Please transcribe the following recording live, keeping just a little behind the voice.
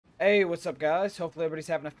Hey, what's up guys? Hopefully everybody's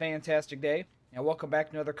having a fantastic day. And welcome back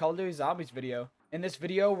to another Call of Duty Zombies video. In this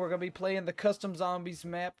video, we're going to be playing the Custom Zombies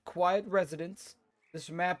map, Quiet Residence.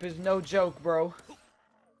 This map is no joke, bro.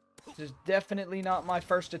 This is definitely not my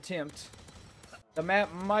first attempt. The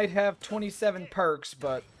map might have 27 perks,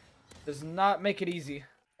 but does not make it easy.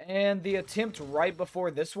 And the attempt right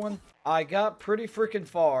before this one, I got pretty freaking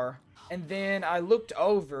far. And then I looked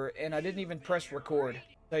over and I didn't even press record.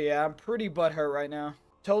 So yeah, I'm pretty butthurt right now.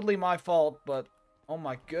 Totally my fault, but oh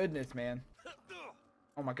my goodness, man.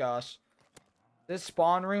 Oh my gosh. This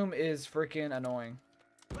spawn room is freaking annoying.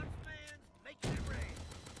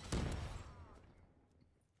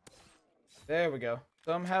 There we go.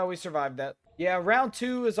 Somehow we survived that. Yeah, round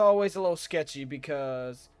 2 is always a little sketchy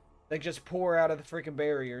because they just pour out of the freaking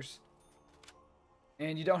barriers.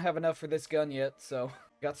 And you don't have enough for this gun yet, so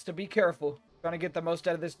gots to be careful. Trying to get the most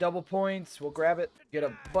out of this double points. We'll grab it. Get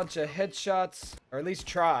a bunch of headshots. Or at least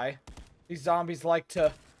try. These zombies like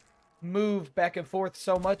to move back and forth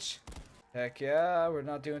so much. Heck yeah, we're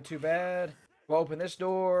not doing too bad. We'll open this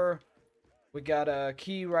door. We got a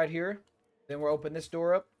key right here. Then we'll open this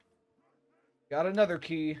door up. Got another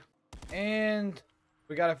key. And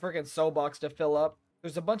we got a freaking soul box to fill up.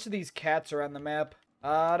 There's a bunch of these cats around the map.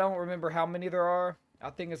 I don't remember how many there are.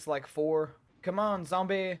 I think it's like 4. Come on,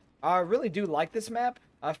 zombie. I really do like this map.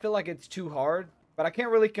 I feel like it's too hard, but I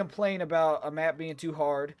can't really complain about a map being too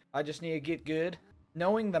hard. I just need to get good.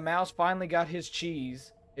 Knowing the mouse finally got his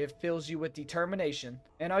cheese, it fills you with determination.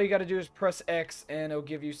 And all you gotta do is press X and it'll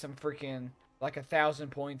give you some freaking, like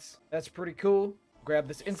 1,000 points. That's pretty cool. Grab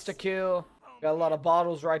this insta-kill. Got a lot of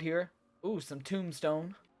bottles right here. Ooh, some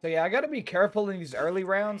tombstone. So yeah, I gotta be careful in these early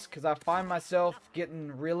rounds because I find myself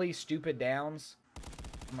getting really stupid downs.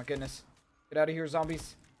 Oh my goodness. Get out of here,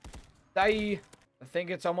 zombies. Die. I think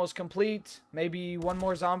it's almost complete. Maybe one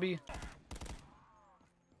more zombie.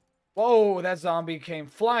 Whoa, that zombie came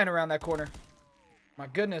flying around that corner. My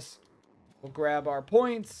goodness. We'll grab our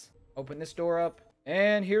points. Open this door up.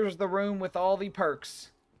 And here's the room with all the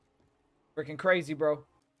perks. Freaking crazy, bro.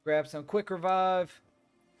 Grab some quick revive.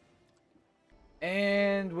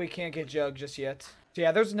 And we can't get Jug just yet. So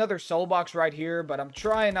yeah, there's another soul box right here, but I'm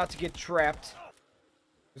trying not to get trapped.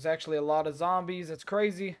 There's actually a lot of zombies. It's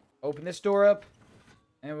crazy. Open this door up.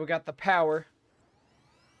 And we got the power.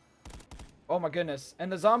 Oh my goodness.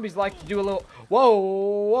 And the zombies like to do a little... Whoa,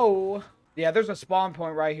 whoa. Yeah, there's a spawn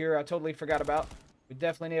point right here I totally forgot about. We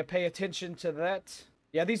definitely need to pay attention to that.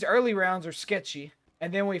 Yeah, these early rounds are sketchy.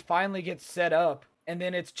 And then we finally get set up. And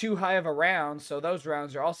then it's too high of a round, so those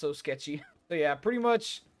rounds are also sketchy. So yeah, pretty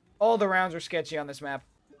much all the rounds are sketchy on this map.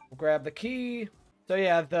 We'll grab the key. So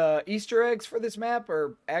yeah, the Easter eggs for this map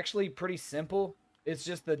are actually pretty simple. It's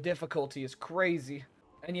just the difficulty is crazy.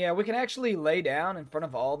 And yeah, we can actually lay down in front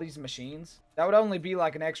of all these machines. That would only be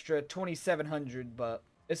like an extra 2,700, but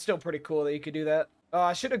it's still pretty cool that you could do that. Oh,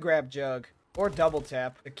 I should have grabbed Jug or double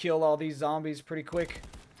tap to kill all these zombies pretty quick.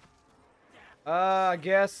 I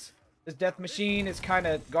guess this death machine is kind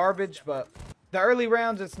of garbage, but the early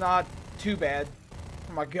rounds, it's not too bad.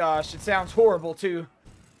 Oh my gosh, it sounds horrible too.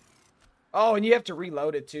 Oh, and you have to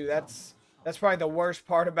reload it too. That's probably the worst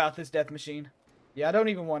part about this death machine. Yeah, I don't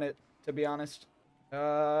even want it, to be honest. We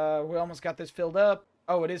almost got this filled up.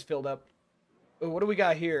 Oh, it is filled up. Ooh, what do we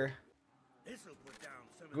got here?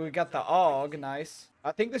 We got the AUG, nice.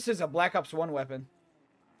 I think this is a Black Ops 1 weapon.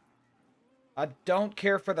 I don't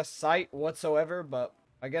care for the sight whatsoever, but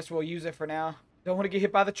I guess we'll use it for now. Don't want to get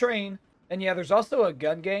hit by the train. And yeah, there's also a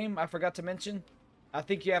gun game I forgot to mention. I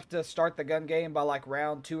think you have to start the gun game by like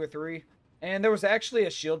round 2 or 3. And there was actually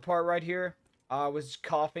a shield part right here. I was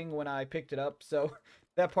coughing when I picked it up, so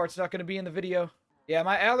that part's not going to be in the video. Yeah,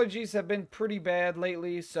 my allergies have been pretty bad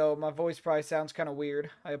lately, so my voice probably sounds kind of weird.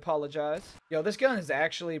 I apologize. Yo, this gun is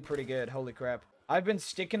actually pretty good. Holy crap. I've been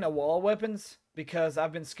sticking to wall weapons because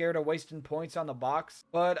I've been scared of wasting points on the box.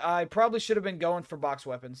 But I probably should have been going for box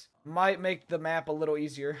weapons. Might make the map a little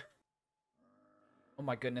easier. Oh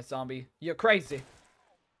my goodness, zombie. You're crazy.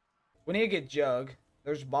 We need to get Jug.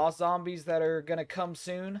 There's boss zombies that are going to come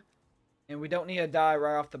soon. And we don't need to die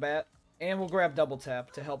right off the bat. And we'll grab double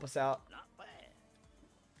tap to help us out.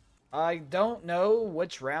 I don't know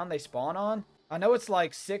which round they spawn on. I know it's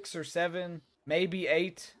like 6 or 7, maybe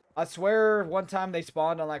 8. I swear one time they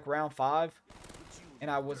spawned on like round 5. And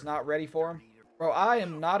I was not ready for them. Bro, I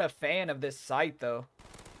am not a fan of this sight though.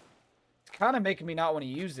 It's kind of making me not want to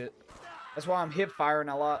use it. That's why I'm hip firing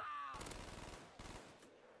a lot.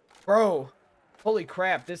 Bro, holy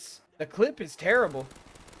crap, the clip is terrible.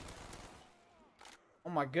 Oh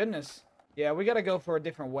my goodness. Yeah, we gotta go for a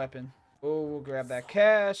different weapon. Oh, we'll grab that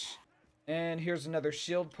cash. And here's another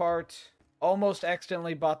shield part. Almost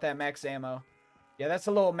accidentally bought that max ammo. Yeah, that's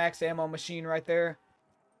a little max ammo machine right there.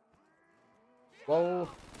 Whoa.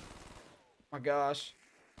 My gosh.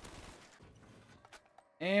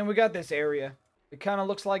 And we got this area. It kind of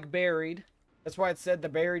looks like buried. That's why it said the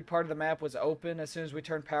buried part of the map was open as soon as we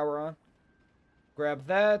turned power on. Grab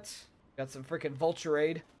that. Got some freaking Vulture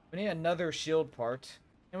Aid. We need another shield part.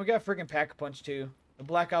 And we got freaking Pack-a-Punch too. The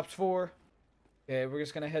Black Ops 4. Okay, we're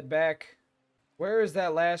just going to head back. Where is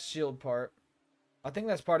that last shield part? I think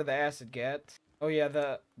that's part of the acid gat. Oh yeah,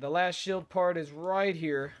 the last shield part is right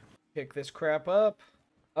here. Pick this crap up.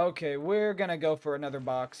 Okay, we're going to go for another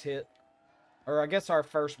box hit. Or I guess our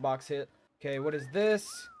first box hit. Okay, what is this?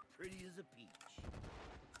 Pretty as a peach.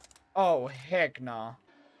 Oh, heck nah.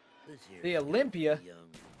 The Olympia?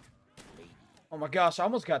 Oh my gosh, I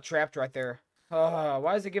almost got trapped right there.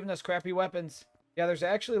 Why is it giving us crappy weapons? Yeah, there's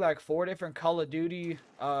actually like 4 different Call of Duty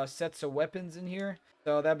sets of weapons in here.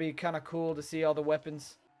 So that'd be kind of cool to see all the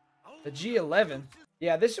weapons. The G11.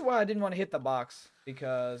 Yeah, this is why I didn't want to hit the box.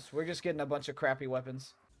 Because we're just getting a bunch of crappy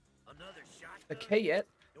weapons. The Kayet?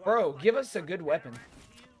 Bro, give us a good weapon.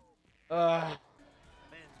 The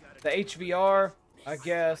HVR, I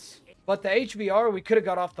guess. But the HVR, we could have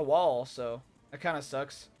got off the wall, so that kind of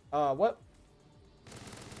sucks. What?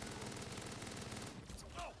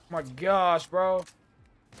 Oh my gosh, bro.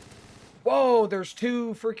 Whoa, there's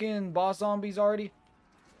 2 freaking boss zombies already.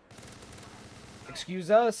 Excuse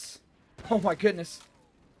us. Oh my goodness.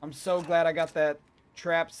 I'm so glad I got that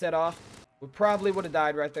trap set off. We probably would have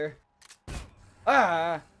died right there.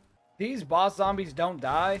 These boss zombies don't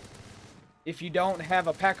die if you don't have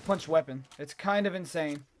a Pack-a-Punch weapon. It's kind of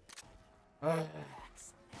insane.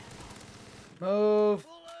 Move.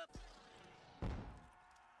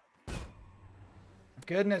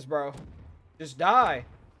 Goodness, bro. Just die.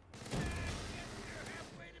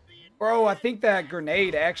 Bro, I think that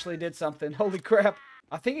grenade actually did something. Holy crap.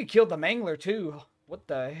 I think it killed the Mangler, too. What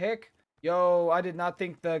the heck? Yo, I did not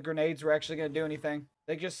think the grenades were actually going to do anything.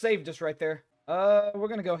 They just saved us right there. We're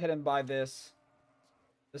going to go ahead and buy this.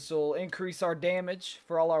 This will increase our damage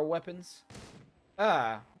for all our weapons.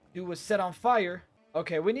 Dude was set on fire.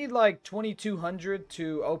 Okay, we need like 2,200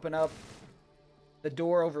 to open up the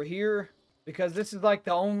door over here. Because this is like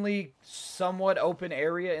the only somewhat open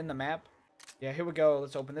area in the map. Yeah, here we go.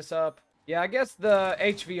 Let's open this up. Yeah, I guess the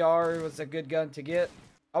HVR was a good gun to get.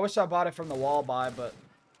 I wish I bought it from the wall buy, but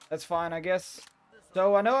that's fine, I guess.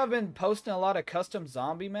 So I know I've been posting a lot of custom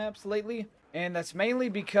zombie maps lately. And that's mainly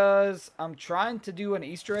because I'm trying to do an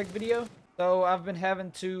Easter egg video. So I've been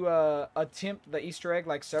having to attempt the Easter egg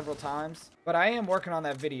like several times. But I am working on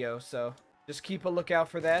that video, so just keep a lookout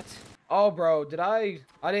for that. Oh, bro, I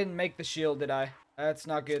didn't make the shield, did I? That's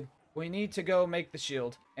not good. We need to go make the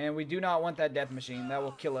shield. And we do not want that death machine. That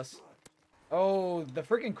will kill us. Oh, the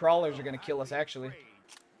freaking crawlers are going to kill us, actually.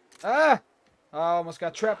 I almost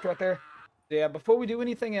got trapped right there. So yeah, before we do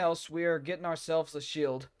anything else, we are getting ourselves a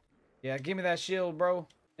shield. Yeah, give me that shield, bro.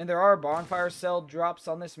 And there are bonfire cell drops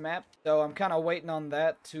on this map. So I'm kind of waiting on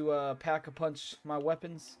that to Pack-a-Punch my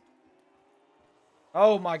weapons.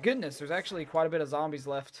 Oh my goodness, there's actually quite a bit of zombies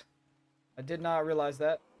left. I did not realize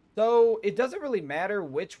that. So it doesn't really matter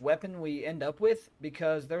which weapon we end up with,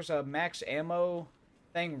 because there's a max ammo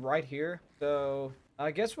thing right here. So I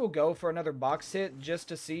guess we'll go for another box hit just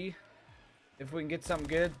to see if we can get something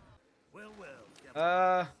good.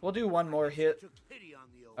 We'll do one more hit.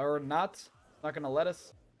 Or not. Not gonna let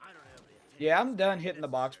us. Yeah, I'm done hitting the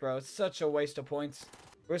box, bro. It's such a waste of points.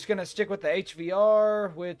 We're just gonna stick with the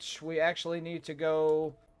HVR, which we actually need to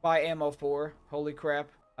go buy ammo for. Holy crap.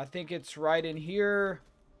 I think it's right in here.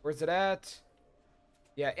 Where's it at?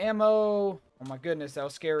 Yeah, ammo. Oh my goodness, that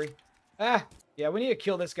was scary. Yeah, we need to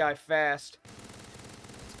kill this guy fast.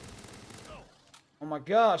 Oh my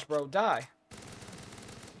gosh, bro, die.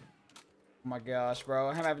 Oh my gosh, bro,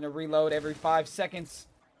 I'm having to reload every 5 seconds.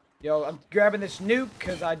 Yo, I'm grabbing this nuke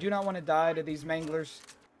because I do not want to die to these manglers.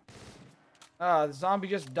 The zombie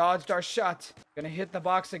just dodged our shot. Gonna hit the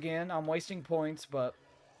box again. I'm wasting points, but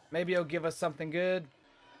maybe it'll give us something good.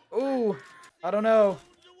 Ooh, I don't know.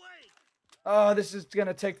 Oh, this is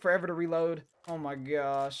gonna take forever to reload. Oh my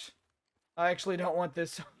gosh. I actually don't want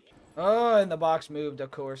this. Oh, and the box moved,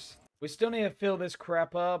 of course. We still need to fill this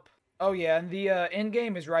crap up. Oh yeah, and the end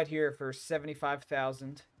game is right here for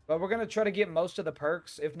 75,000. But we're going to try to get most of the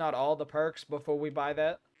perks, if not all the perks, before we buy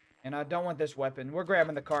that. And I don't want this weapon. We're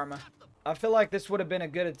grabbing the Karma. I feel like this would have been a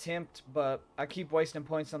good attempt, but I keep wasting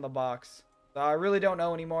points on the box. So I really don't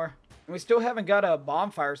know anymore. And we still haven't got a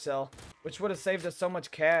bonfire cell, which would have saved us so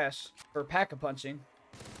much cash for Pack-a-Punching.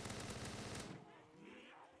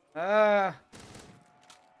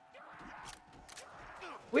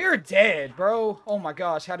 We're dead, bro. Oh my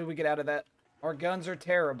gosh, how did we get out of that? Our guns are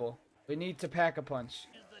terrible. We need to pack a punch.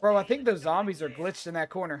 Bro, I think those zombies are glitched in that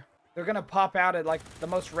corner. They're gonna pop out at like the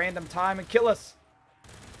most random time and kill us.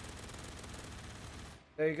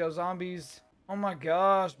 There you go, zombies. Oh my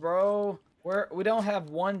gosh, bro. We don't have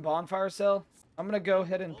one bonfire cell. I'm gonna go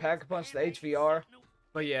ahead and pack a punch the HVR.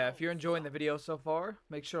 But yeah, if you're enjoying the video so far,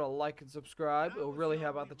 make sure to like and subscribe. It'll really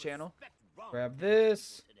help out the channel. Grab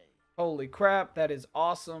this. Holy crap, that is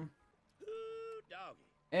awesome.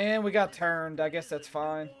 And we got turned. I guess that's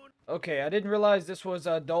fine. Okay, I didn't realize this was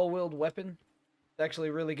a dual-wield weapon. It's actually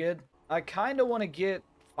really good. I kind of want to get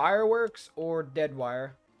fireworks or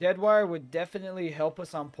deadwire. Deadwire would definitely help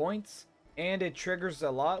us on points, and it triggers a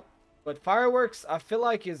lot. But fireworks, I feel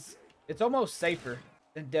like it's almost safer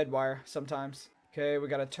than deadwire sometimes. Okay, we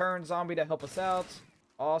got a turn zombie to help us out.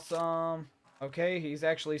 Awesome. Okay, he's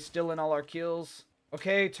actually stealing all our kills.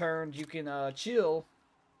 Okay, turned, you can chill.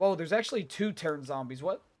 Whoa, there's actually 2 turn zombies.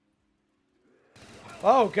 What?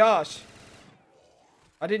 Oh gosh.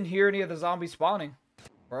 I didn't hear any of the zombies spawning.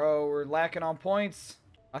 Bro, we're lacking on points.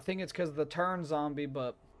 I think it's because of the turn zombie,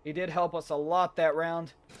 but he did help us a lot that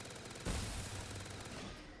round.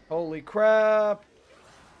 Holy crap.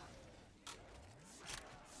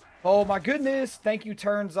 Oh my goodness. Thank you,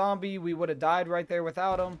 turn zombie. We would have died right there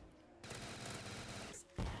without him.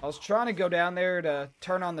 I was trying to go down there to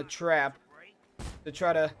turn on the trap to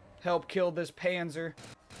try to help kill this Panzer.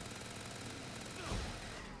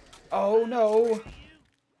 Oh no.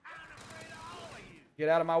 Get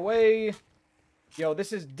out of my way. Yo,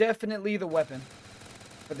 this is definitely the weapon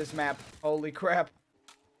for this map. Holy crap.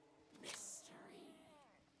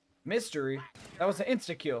 Mystery? That was an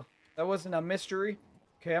insta-kill. That wasn't a mystery.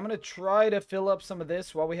 Okay, I'm going to try to fill up some of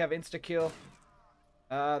this while we have insta-kill.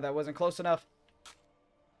 That wasn't close enough.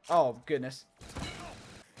 Oh, goodness.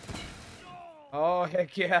 Oh,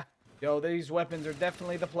 heck yeah. Yo, these weapons are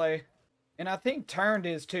definitely the play. And I think turned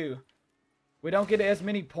is too. We don't get as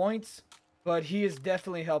many points, but he is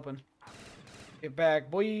definitely helping. Get back,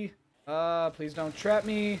 boy. Please don't trap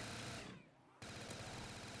me.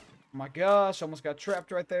 Oh my gosh, almost got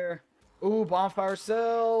trapped right there. Ooh, bonfire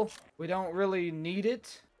cell. We don't really need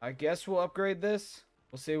it. I guess we'll upgrade this.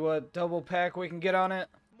 We'll see what double pack we can get on it.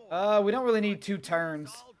 We don't really need 2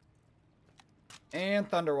 turns. And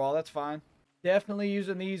Thunderwall, that's fine. Definitely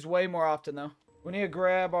using these way more often, though. We need to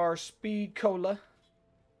grab our Speed Cola.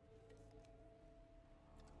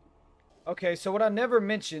 Okay, so what I never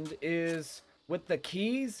mentioned is with the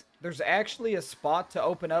keys, there's actually a spot to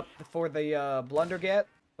open up for the Blundergat.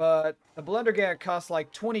 But the Blundergat costs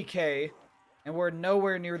like 20k, and we're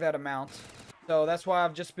nowhere near that amount. So that's why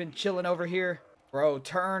I've just been chilling over here. Bro,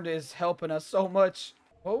 turned is helping us so much.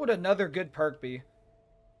 What would another good perk be?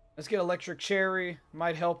 Let's get Electric Cherry.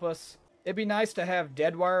 Might help us. It'd be nice to have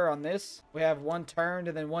Deadwire on this. We have 1 turned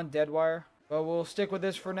and then 1 Deadwire. But we'll stick with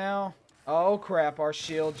this for now. Oh crap, our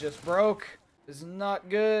shield just broke. This is not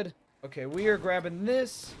good. Okay, we are grabbing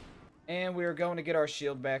this. And we are going to get our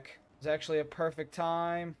shield back. It's actually a perfect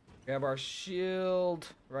time. Grab our shield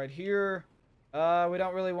right here. We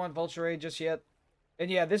don't really want Vulture Aid just yet.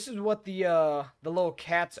 And yeah, this is what the little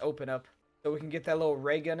cats open up. So we can get that little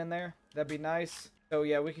ray gun in there. That'd be nice. So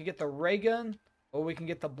yeah, we can get the ray gun. Or we can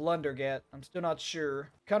get the Blundergat. I'm still not sure.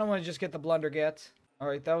 Kind of want to just get the Blundergat.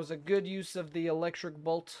 Alright, that was a good use of the electric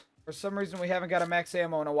bolt. For some reason, we haven't got a max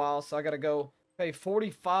ammo in a while. So I got to go pay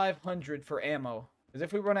 4,500 for ammo. Because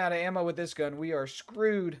if we run out of ammo with this gun, we are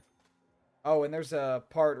screwed. Oh, and there's a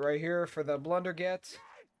part right here for the Blundergat.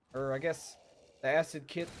 Or I guess the acid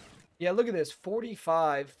kit. Yeah, look at this.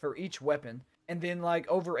 45 for each weapon. And then like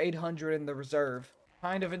over 800 in the reserve.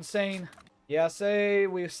 Kind of insane. Yeah, say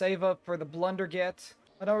we save up for the Blundergat.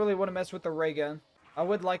 I don't really want to mess with the ray gun. I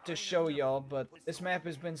would like to show y'all, but this map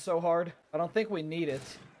has been so hard. I don't think we need it.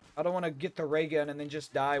 I don't want to get the ray gun and then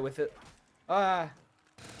just die with it. Because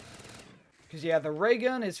yeah, the ray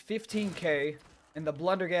gun is 15k. And the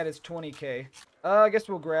Blundergat is 20k. I guess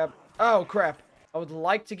we'll grab... Oh, crap. I would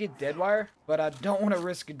like to get Deadwire, but I don't want to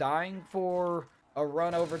risk dying for a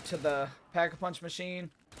run over to the Pack-a-Punch machine.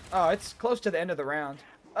 Oh, it's close to the end of the round.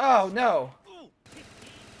 Oh, no. Oh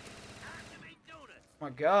my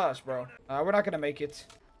gosh, bro. We're not going to make it.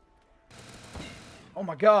 Oh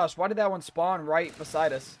my gosh, why did that one spawn right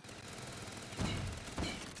beside us?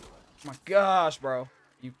 Oh my gosh, bro. Are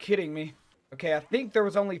you kidding me? Okay, I think there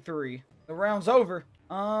was only 3. The round's over.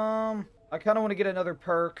 I kind of want to get another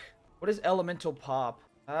perk. What is Elemental Pop?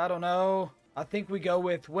 I don't know. I think we go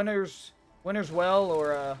with Winter's Well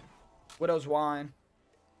or Widow's Wine.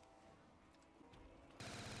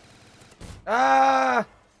 Ah!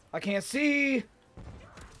 I can't see!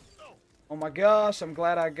 Oh my gosh, I'm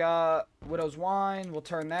glad I got Widow's Wine. We'll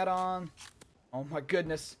turn that on. Oh my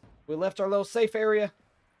goodness. We left our little safe area.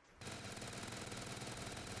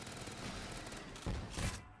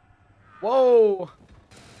 Whoa.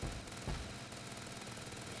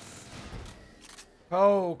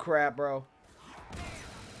 Oh crap, bro.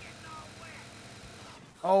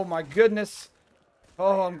 Oh my goodness.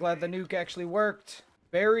 Oh, I'm glad the nuke actually worked.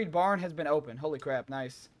 Buried barn has been opened. Holy crap,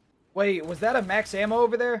 nice. Wait, was that a max ammo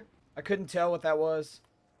over there? I couldn't tell what that was.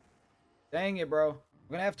 Dang it, bro. I'm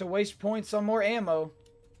gonna have to waste points on more ammo.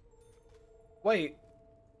 Wait.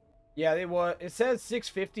 Yeah, it says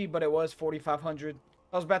 650, but it was 4,500.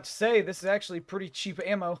 I was about to say, this is actually pretty cheap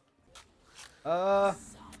ammo. I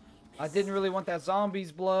didn't really want that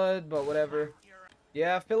zombie's blood, but whatever.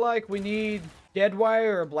 Yeah, I feel like we need dead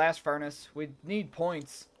wire or a blast furnace. We need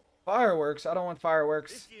points. Fireworks? I don't want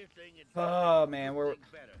fireworks. Oh man, we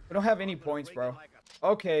don't have any points, bro.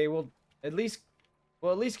 Okay, we'll at least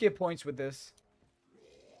get points with this.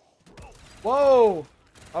 Whoa!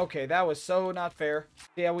 Okay, that was so not fair.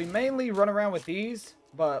 Yeah, we mainly run around with these,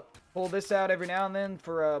 but pull this out every now and then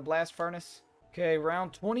for a blast furnace. Okay,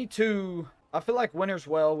 round 22. I feel like Winter's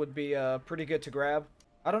Well would be pretty good to grab.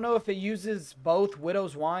 I don't know if it uses both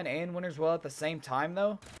Widow's Wine and Winter's Well at the same time,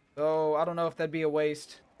 though. So, I don't know if that'd be a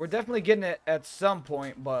waste. We're definitely getting it at some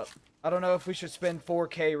point, but I don't know if we should spend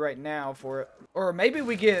 4K right now for it. Or maybe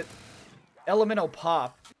we get Elemental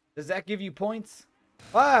Pop. Does that give you points?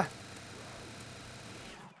 Ah!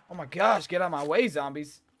 Oh my gosh, get out of my way,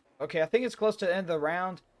 zombies. Okay, I think it's close to the end of the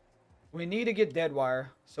round. We need to get Deadwire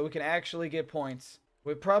so we can actually get points.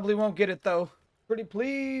 We probably won't get it, though. Pretty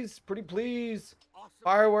please. Pretty please.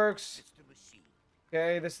 Fireworks.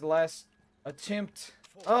 Okay, this is the last attempt.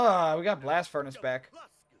 Ah, we got Blast Furnace back.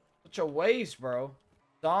 Such a waste, bro.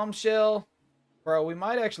 Zombshell. Bro, we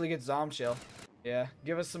might actually get Zombshell. Yeah,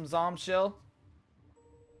 give us some Zombshell.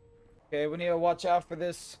 Okay, we need to watch out for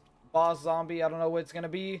this boss zombie. I don't know what it's going to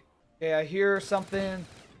be. Okay, I hear something.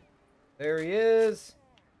 There he is.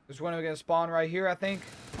 There's one going to spawn right here, I think.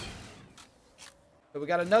 So we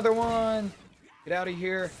got another one. Get out of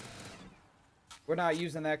here. We're not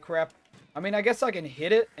using that crap. I mean, I guess I can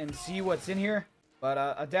hit it and see what's in here. But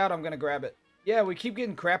I doubt I'm going to grab it. Yeah, we keep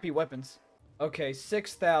getting crappy weapons. Okay,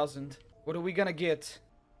 6,000. What are we going to get?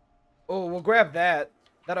 Oh, we'll grab that.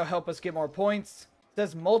 That'll help us get more points. It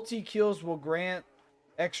says multi-kills will grant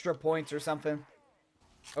extra points or something.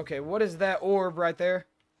 Okay, what is that orb right there?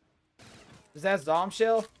 Is that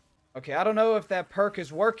Zombshell? Okay, I don't know if that perk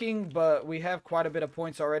is working, but we have quite a bit of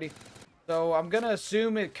points already. So I'm going to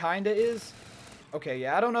assume it kind of is. Okay,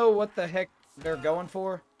 yeah, I don't know what the heck they're going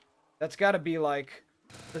for. That's got to be like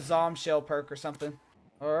the Zombshell perk or something.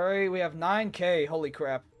 Alright, we have 9K. Holy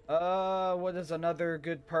crap. What is another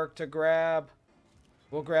good perk to grab?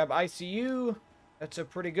 We'll grab ICU. That's a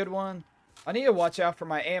pretty good one. I need to watch out for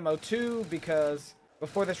my ammo too, because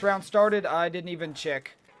before this round started, I didn't even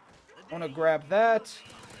check. I want to grab that.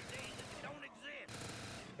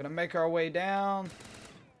 Gonna make our way down.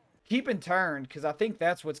 Keep in turn, because I think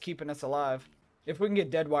that's what's keeping us alive. If we can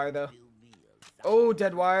get Deadwire, though. Oh,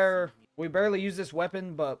 Deadwire. We barely use this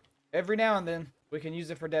weapon, but every now and then, we can use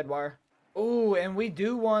it for Deadwire. Oh, and we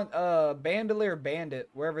do want Bandolier Bandit,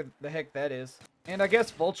 wherever the heck that is. And I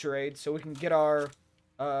guess Vulturade, so we can get our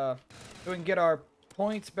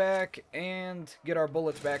points back and get our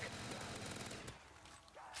bullets back.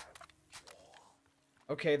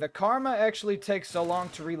 Okay, the Karma actually takes so long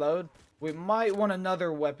to reload. We might want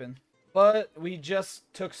another weapon. But we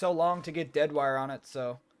just took so long to get Deadwire on it,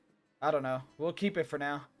 so I don't know. We'll keep it for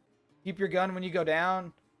now. Keep your gun when you go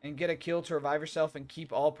down and get a kill to revive yourself and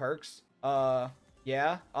keep all perks.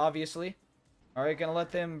 Yeah, obviously. Alright, gonna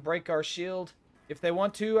let them break our shield. If they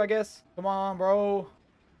want to, I guess. Come on, bro.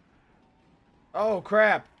 Oh,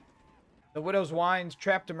 crap. The Widow's Wine's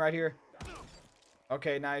trapped him right here.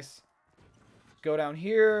 Okay, nice. Go down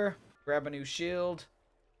here. Grab a new shield.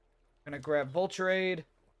 Gonna grab Vulturade.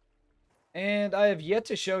 And I have yet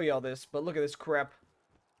to show y'all this, but look at this crap.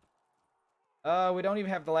 We don't even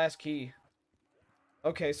have the last key.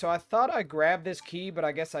 Okay, so I thought I grabbed this key, but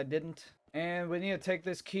I guess I didn't. And we need to take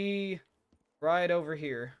this key right over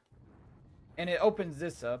here. And it opens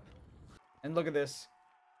this up. And look at this.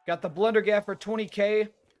 Got the Blundergaff for 20K,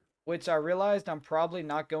 which I realized I'm probably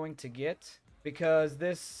not going to get, because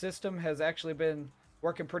this system has actually been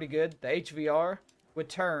working pretty good. The HVR with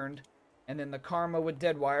Turned, and then the Karma with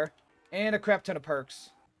Deadwire, and a crap ton of perks.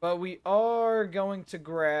 But we are going to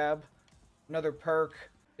grab another perk.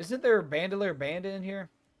 Isn't there a Bandolier Bandit in here?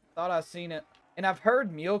 Thought I seen it. And I've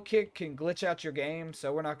heard Mule Kick can glitch out your game,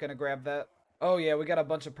 so we're not going to grab that. Oh yeah, we got a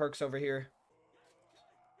bunch of perks over here.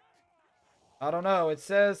 I don't know. It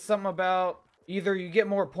says something about either you get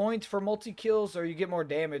more points for multi-kills or you get more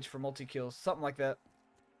damage for multi-kills. Something like that.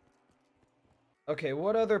 Okay,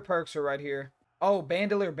 what other perks are right here? Oh,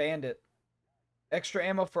 Bandolier Bandit. Extra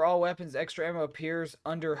ammo for all weapons. Extra ammo appears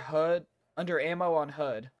under HUD. Under ammo on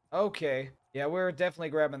HUD. Okay. Yeah, we're definitely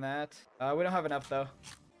grabbing that. We don't have enough, though.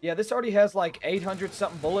 Yeah, this already has like 800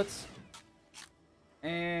 something bullets.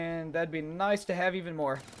 And that'd be nice to have even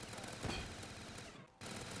more.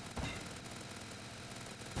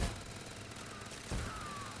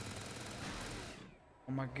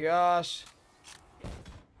 Oh my gosh.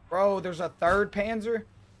 Bro, there's a third Panzer?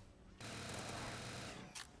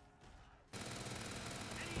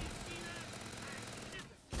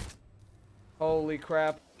 Holy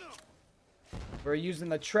crap. We're using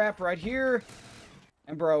the trap right here.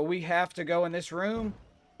 And bro, we have to go in this room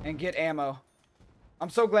and get ammo. I'm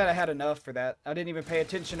so glad I had enough for that. I didn't even pay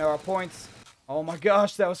attention to our points. Oh my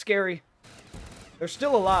gosh, that was scary. They're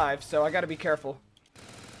still alive, so I gotta be careful.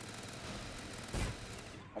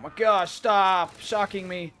 Oh my gosh, stop shocking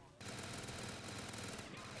me.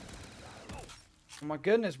 Oh my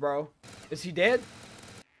goodness, bro. Is he dead?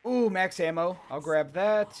 Ooh, max ammo. I'll grab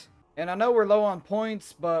that. And I know we're low on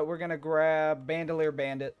points, but we're gonna grab Bandolier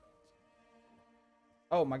Bandit.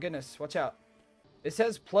 Oh my goodness, watch out. It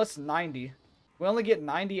says plus 90. We only get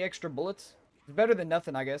 90 extra bullets. It's better than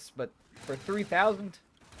nothing, I guess, but for 3,000?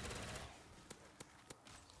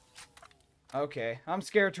 Okay, I'm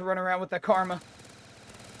scared to run around with that karma.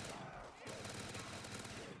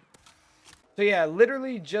 So yeah,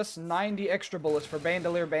 literally just 90 extra bullets for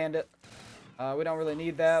Bandolier Bandit. We don't really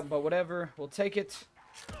need that, but whatever. We'll take it.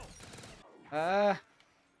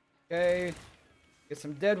 Okay. Get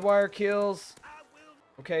some dead wire kills.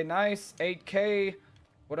 Okay, nice. 8K.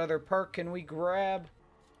 What other perk can we grab?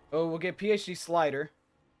 Oh, we'll get PhD Slider.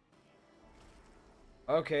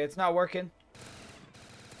 Okay, it's not working.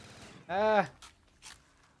 I've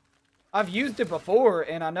used it before,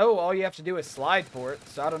 and I know all you have to do is slide for it,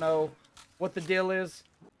 so I don't know what the deal is.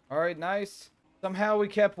 Alright, nice. Somehow we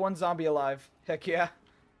kept one zombie alive. Heck yeah.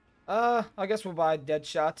 I guess we'll buy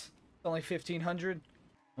Deadshot. It's only 1,500.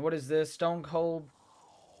 What is this? Stone Cold.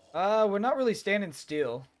 We're not really standing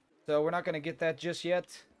still, so we're not going to get that just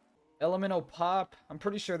yet. Elemental Pop. I'm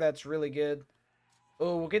pretty sure that's really good.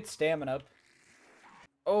 Oh, we'll get Stamina up.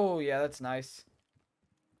 Oh, yeah, that's nice.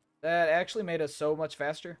 That actually made us so much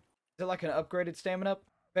faster. Is it like an upgraded Stamina up?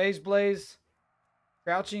 Phase Blaze.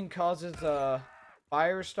 Crouching causes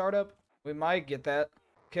fire startup. We might get that.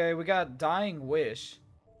 Okay, we got Dying Wish.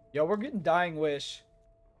 Yo, we're getting Dying Wish.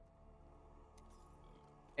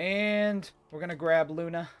 And we're going to grab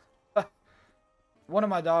Luna. One of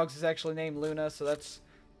my dogs is actually named Luna, so that's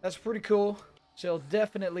pretty cool. She'll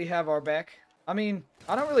definitely have our back. I mean,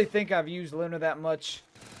 I don't really think I've used Luna that much,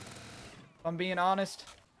 if I'm being honest.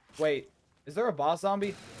 Wait, is there a boss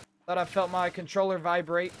zombie? Thought I felt my controller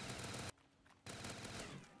vibrate.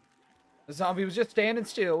 The zombie was just standing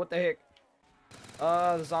still. What the heck?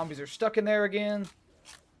 The zombies are stuck in there again.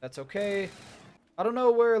 That's okay. I don't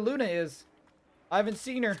know where Luna is. I haven't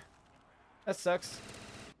seen her. That sucks.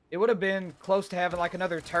 It would have been close to having like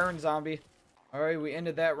another turn zombie. Alright, we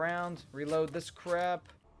ended that round. Reload this crap.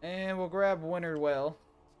 And we'll grab Winter Well.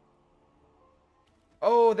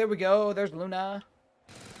 Oh, there we go. There's Luna.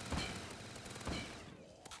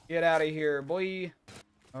 Get out of here, boy.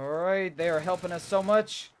 Alright, they are helping us so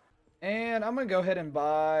much. And I'm going to go ahead and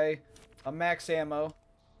buy a max ammo.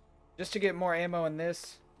 Just to get more ammo in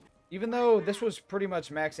this. Even though this was pretty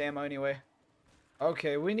much max ammo anyway.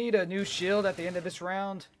 Okay, we need a new shield at the end of this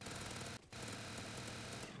round.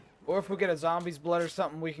 Or if we get a zombie's blood or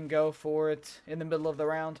something, we can go for it in the middle of the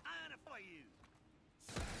round.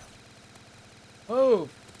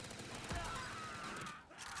 Move!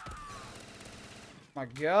 My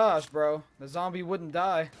gosh, bro. The zombie wouldn't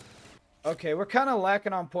die. Okay, we're kind of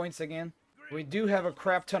lacking on points again. We do have a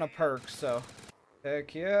crap ton of perks, so.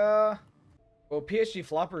 Heck yeah. Well, PSG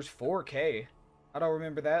Flopper's 4K. I don't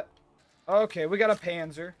remember that. Okay, we got a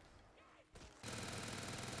Panzer.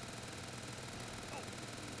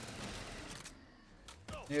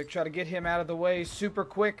 Yeah, try to get him out of the way super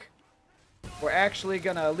quick. We're actually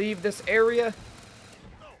gonna leave this area.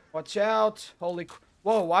 Watch out. Holy...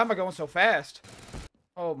 Whoa, why am I going so fast?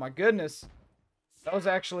 Oh my goodness. That was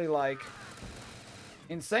actually, like,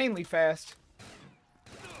 insanely fast.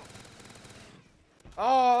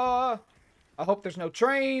 Oh! I hope there's no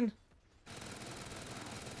train.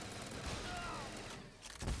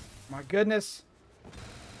 My goodness.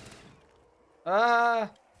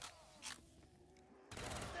 Ah!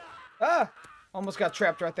 Almost got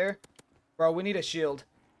trapped right there. Bro, we need a shield.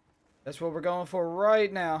 That's what we're going for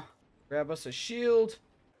right now. Grab us a shield.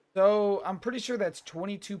 So, I'm pretty sure that's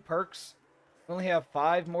 22 perks. We only have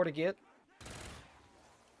 5 more to get.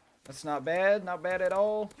 That's not bad. Not bad at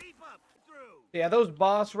all. Yeah, those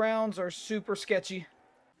boss rounds are super sketchy.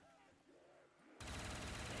 Oh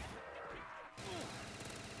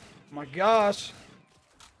my gosh.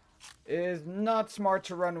 It is not smart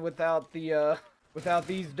to run without the, without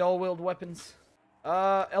these dual-wield weapons.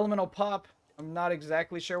 Elemental Pop. I'm not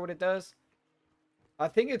exactly sure what it does. I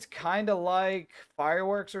think it's kind of like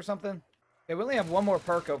fireworks or something. Okay, we only have one more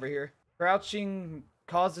perk over here. Crouching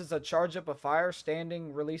causes a charge up of fire.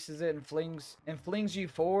 Standing releases it and flings you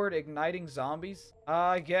forward, igniting zombies.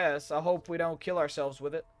 I guess. I hope we don't kill ourselves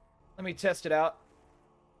with it. Let me test it out.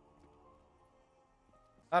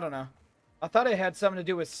 I don't know. I thought it had something to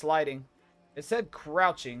do with sliding. It said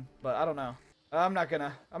crouching, but I don't know. I'm not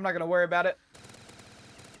gonna worry about it.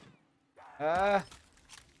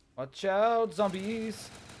 Watch out, zombies.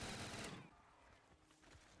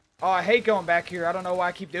 Oh, I hate going back here. I don't know why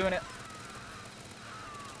I keep doing it.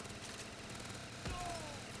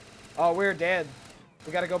 Oh, we're dead.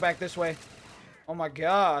 We gotta go back this way. Oh my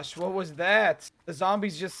gosh, what was that? The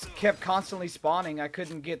zombies just kept constantly spawning. I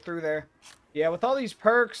couldn't get through there. Yeah, with all these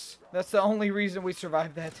perks, that's the only reason we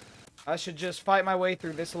survived that. I should just fight my way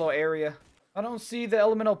through this little area. I don't see the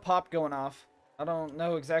elemental pop going off. I don't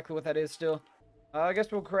know exactly what that is still. I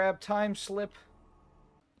guess we'll grab time slip.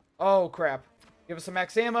 Oh, crap. Give us some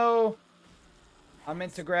max ammo. I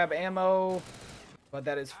meant to grab ammo, but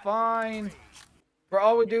that is fine. For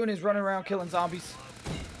all we're doing is running around killing zombies.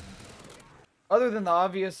 Other than the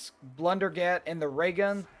obvious Blundergat and the ray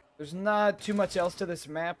gun, there's not too much else to this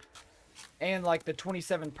map. And like the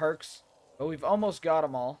 27 perks, but we've almost got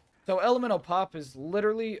them all. So Elemental Pop is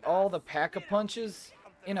literally all the pack-a-punches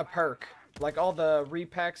in a perk. Like all the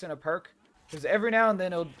repacks in a perk. Because every now and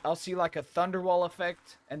then I'll see like a Thunderwall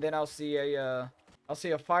effect, and then I'll see a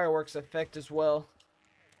fireworks effect as well.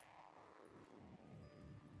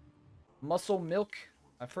 Muscle Milk?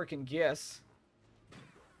 I freaking guess.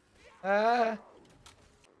 Ah.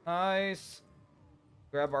 Nice.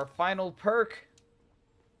 Grab our final perk.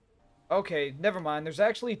 Okay, never mind. There's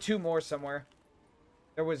actually 2 more somewhere.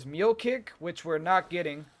 There was Mule Kick, which we're not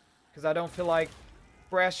getting, because I don't feel like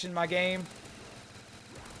crashing my game.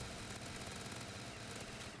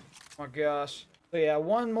 Oh my gosh. So yeah,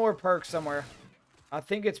 1 more perk somewhere. I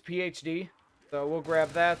think it's PhD, so we'll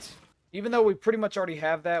grab that. Even though we pretty much already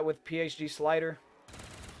have that with PhD Slider.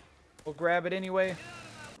 We'll grab it anyway.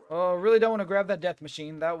 Oh, really don't want to grab that death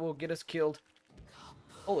machine. That will get us killed.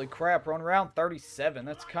 Holy crap, we're on round 37.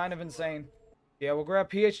 That's kind of insane. Yeah, we'll grab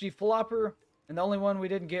PhD Flopper. And the only one we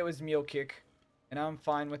didn't get was Mule Kick. And I'm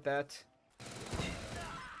fine with that.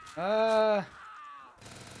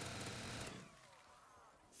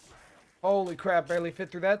 Holy crap, barely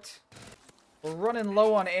fit through that. We're running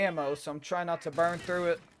low on ammo, so I'm trying not to burn through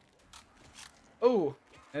it. Ooh,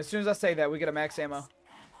 and as soon as I say that, we get a max ammo.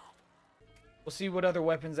 We'll see what other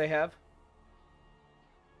weapons they have.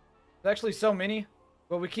 There's actually so many,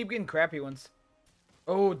 but we keep getting crappy ones.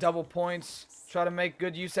 Oh, double points. Try to make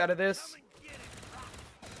good use out of this.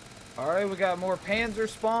 Alright, we got more Panzer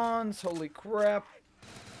spawns. Holy crap.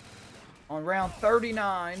 On round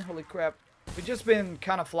 39. Holy crap. We've just been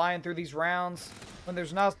kind of flying through these rounds. When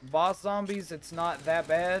there's not boss zombies, it's not that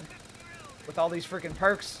bad. With all these freaking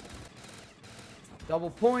perks. Double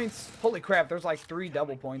points. Holy crap, there's like 3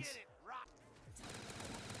 double points.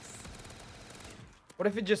 What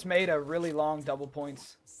if it just made a really long double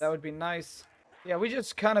points? That would be nice. Yeah, we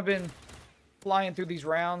just kind of been flying through these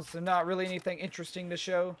rounds. There's not really anything interesting to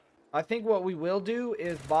show. I think what we will do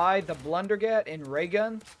is buy the Blundergat and ray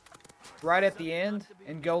gun right at the end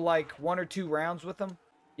and go like 1 or 2 rounds with them.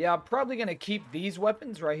 Yeah, I'm probably going to keep these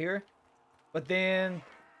weapons right here, but then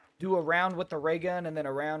do a round with the ray gun and then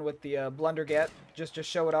a round with the Blundergat just to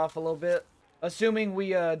show it off a little bit, assuming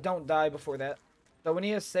we don't die before that. So we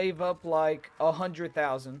need to save up like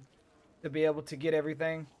 100,000 to be able to get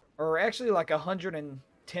everything, or actually like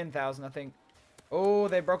 110,000 I think. Oh,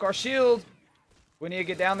 they broke our shield. We need to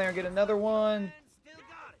get down there and get another one.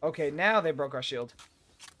 Okay, now they broke our shield.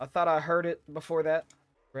 I thought I heard it before that.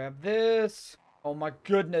 Grab this. Oh my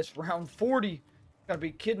goodness, round 40. Gotta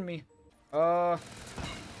be kidding me. Get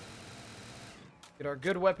our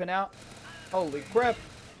good weapon out. Holy crap.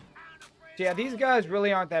 Yeah, these guys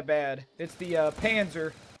really aren't that bad. It's the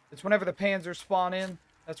Panzer. It's whenever the Panzer spawn in.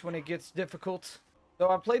 That's when it gets difficult. So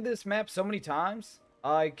I played this map so many times.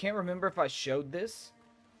 I can't remember if I showed this.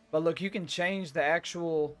 But look, you can change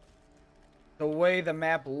the way the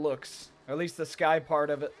map looks. Or at least the sky part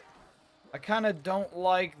of it. I kind of don't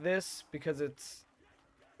like this because it's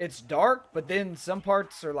it's dark, but then some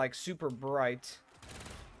parts are like super bright.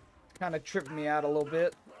 Kind of tripped me out a little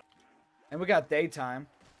bit. And we got daytime,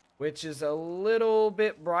 which is a little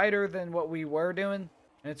bit brighter than what we were doing.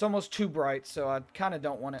 And it's almost too bright, so I kind of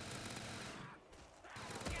don't want it.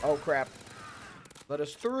 Oh, crap. Let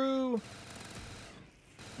us through.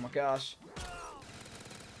 Oh, my gosh.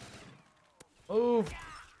 Move. Oh,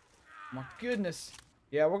 my goodness.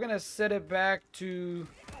 Yeah, we're going to set it back to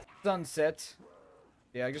sunset.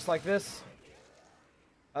 Yeah, just like this.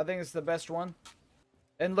 I think it's the best one.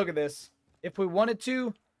 And look at this. If we wanted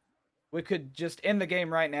to, we could just end the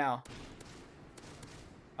game right now.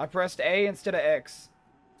 I pressed A instead of X.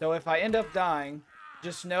 So if I end up dying,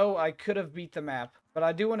 just know I could have beat the map. But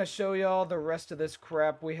I do want to show y'all the rest of this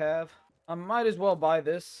crap we have. I might as well buy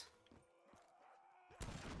this.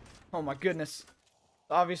 Oh my goodness.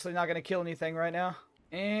 Obviously not going to kill anything right now.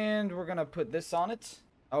 And we're going to put this on it.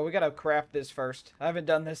 Oh, we got to craft this first. I haven't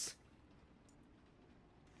done this.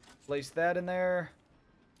 Place that in there.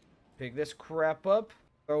 Pick this crap up.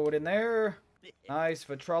 Throw it in there. Nice.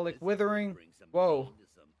 Vitrolic Withering. Whoa.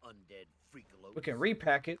 We can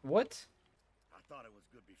repack it. What? I thought it was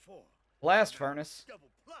good before. Blast Furnace. Double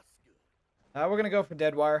plus good. Now we're going to go for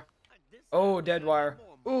Dead Wire. Oh, Dead Wire.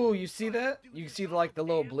 Ooh, you see that? You can see like the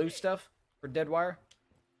little blue stuff for Dead Wire.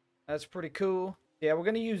 That's pretty cool. Yeah, we're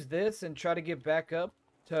going to use this and try to get back up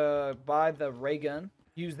to buy the ray gun.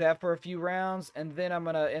 Use that for a few rounds, and then I'm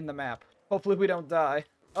going to end the map. Hopefully we don't die.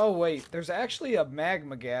 Oh, wait. There's actually a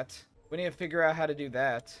Magmagat. We need to figure out how to do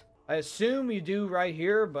that. I assume you do right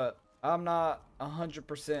here, but I'm not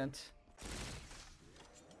 100%.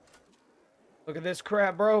 Look at this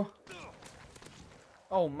crap, bro.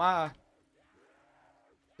 Oh, my.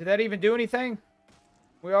 Did that even do anything?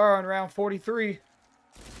 We are on round 43.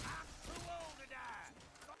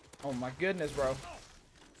 Oh, my goodness, bro.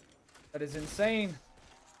 That is insane.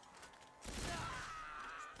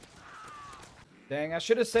 Dang, I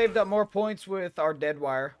should have saved up more points with our Dead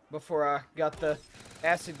Wire before I got the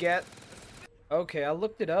Acid Gat. Okay, I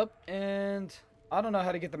looked it up, and I don't know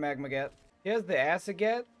how to get the Magmagat. He has the Acid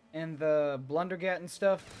Gat and the Blundergat and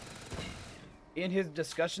stuff in his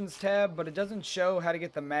discussions tab, but it doesn't show how to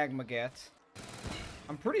get the Magmagat.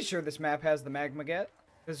 I'm pretty sure this map has the Magmagat,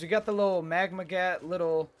 because you got the little Magmagat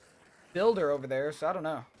little builder over there, so I don't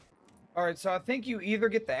know. Alright, so I think you either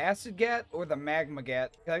get the Acid Gat or the Magmagat.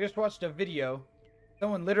 I just watched a video.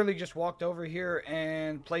 Someone literally just walked over here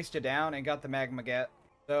and placed it down and got the Magmagat.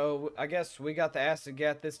 So, I guess we got the Acid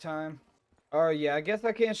Gat this time. Alright, yeah, I guess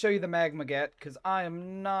I can't show you the Magmagat, because I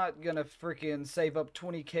am not gonna freaking save up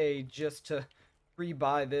 20k just to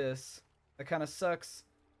re-buy this. That kind of sucks.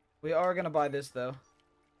 We are gonna buy this, though.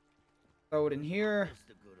 Throw it in here.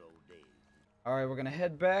 Alright, we're gonna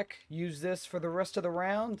head back, use this for the rest of the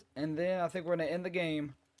round, and then I think we're gonna end the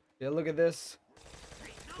game. Yeah, look at this.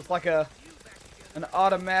 It's like an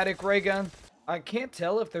automatic ray gun. I can't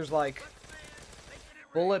tell if there's like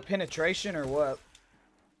bullet penetration or what.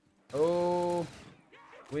 Oh,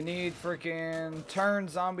 we need freaking turn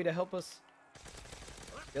zombie to help us.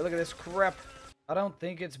 Yeah, look at this crap. I don't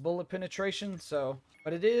think it's bullet penetration, so,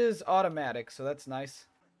 but it is automatic, so that's nice.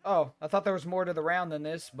 Oh, I thought there was more to the round than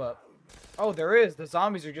this, but oh, there is. The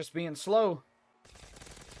zombies are just being slow.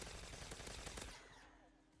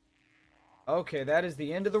 Okay, that is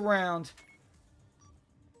the end of the round.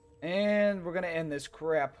 And we're going to end this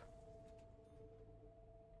crap.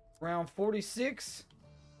 Round 46.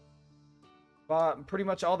 Bought pretty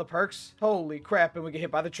much all the perks. Holy crap, and we get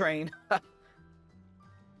hit by the train.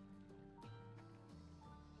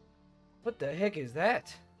 What the heck is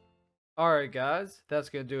that? Alright guys, that's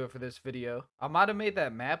gonna do it for this video. I might have made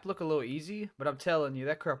that map look a little easy, but I'm telling you,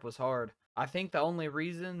 that crap was hard. I think the only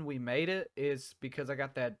reason we made it is because I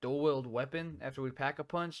got that dual-wield weapon after we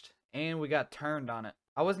pack-a-punched, and we got turned on it.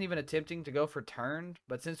 I wasn't even attempting to go for turned,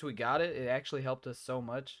 but since we got it, it actually helped us so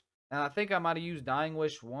much. And I think I might have used Dying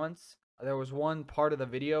Wish once. There was one part of the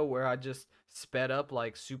video where I just sped up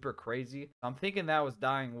like super crazy. I'm thinking that was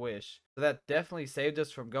Dying Wish. So that definitely saved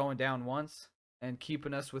us from going down once and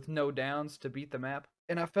keeping us with no downs to beat the map.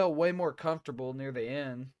 And I felt way more comfortable near the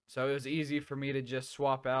end, so it was easy for me to just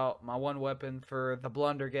swap out my one weapon for the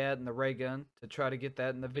Blundergat and the ray gun to try to get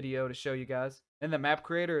that in the video to show you guys. And the map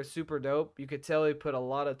creator is super dope. You could tell he put a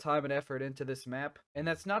lot of time and effort into this map. And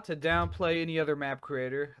that's not to downplay any other map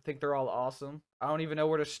creator. I think they're all awesome. I don't even know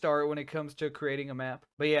where to start when it comes to creating a map.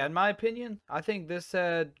 But yeah, in my opinion, I think this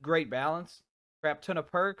had great balance. Crap ton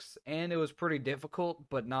of perks, and it was pretty difficult,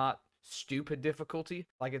 but not stupid difficulty.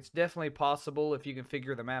 Like, it's definitely possible if you can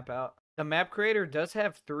figure the map out. The map creator does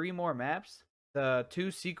have 3 more maps. The 2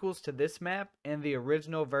 sequels to this map and the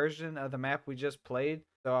original version of the map we just played.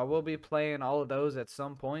 So I will be playing all of those at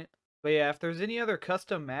some point. But yeah, if there's any other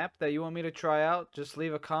custom map that you want me to try out, just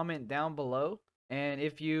leave a comment down below. And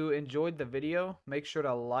if you enjoyed the video, make sure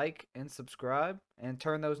to like and subscribe and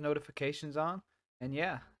turn those notifications on. And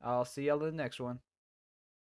yeah, I'll see y'all in the next one.